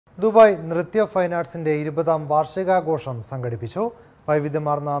Dubai നൃത്യ fine ആർട്സിന്റെ 20ാം വാർഷികാഘോഷം സംഘടിപ്പിച്ചു.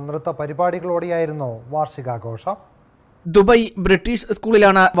 വൈവിധ്യമാർന്ന നൃത്ത പരിപാടികളോടെയായിരുന്നു വാർഷികാഘോഷം. ദുബായ് ബ്രിട്ടീഷ്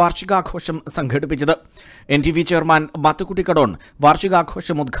സ്കൂളിലാണ് വാർഷികാഘോഷം സംഘടിപ്പിച്ചത്. NTV ചെയർമാൻ മാത്തുക്കുട്ടി കടോൺ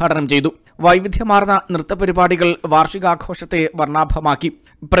വാർഷികാഘോഷം ഉദ്ഘാടനം ചെയ്തു. വൈവിധ്യമാർന്ന നൃത്ത പരിപാടികൾ വാർഷികാഘോഷത്തെ വർണ്ണാഭമാക്കി.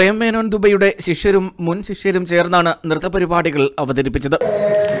 പ്രേം മേനോൻ ദുബൈയുടെ ശിഷ്യരും മുൻ ശിഷ്യരും ചേർന്നാണ് നൃത്ത പരിപാടികൾ അവതരിപ്പിച്ചത്.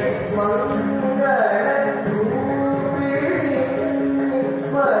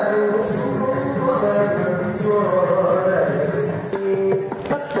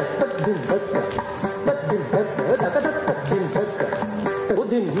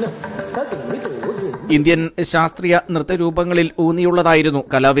 ഇന്ത്യൻ ശാസ്ത്രീയ നൃത്തരൂപങ്ങളിൽ ഊന്നിയുള്ളതായിരുന്നു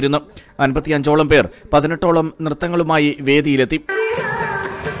കലാവിരുന്ന്. 55ഓളം പേർ 18ഓളം നൃത്തങ്ങളുമായി വേദിയിലെത്തി.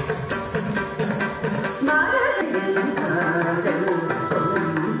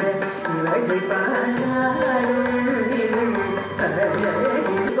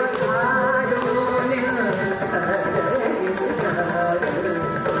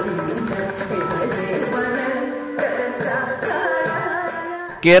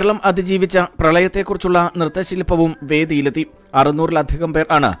 കേരളം അതിജീവിച്ച പ്രളയത്തെക്കുറിച്ചുള്ള നൃത്തശില്പവും വേദിയിലെത്തി. 600-ലധികം പേർ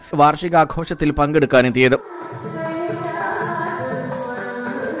ആണ് വാർഷികാഘോഷത്തിൽ പങ്കെടുക്കാനെത്തിയത്.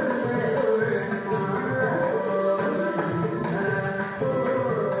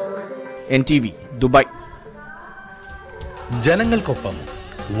 NTV Dubai. ജനങ്ങൾക്കൊപ്പം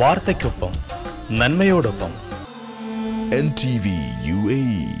വാർത്തയ്ക്കൊപ്പം നന്മയോടൊപ്പം. NTV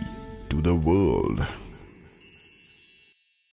UAE to the world.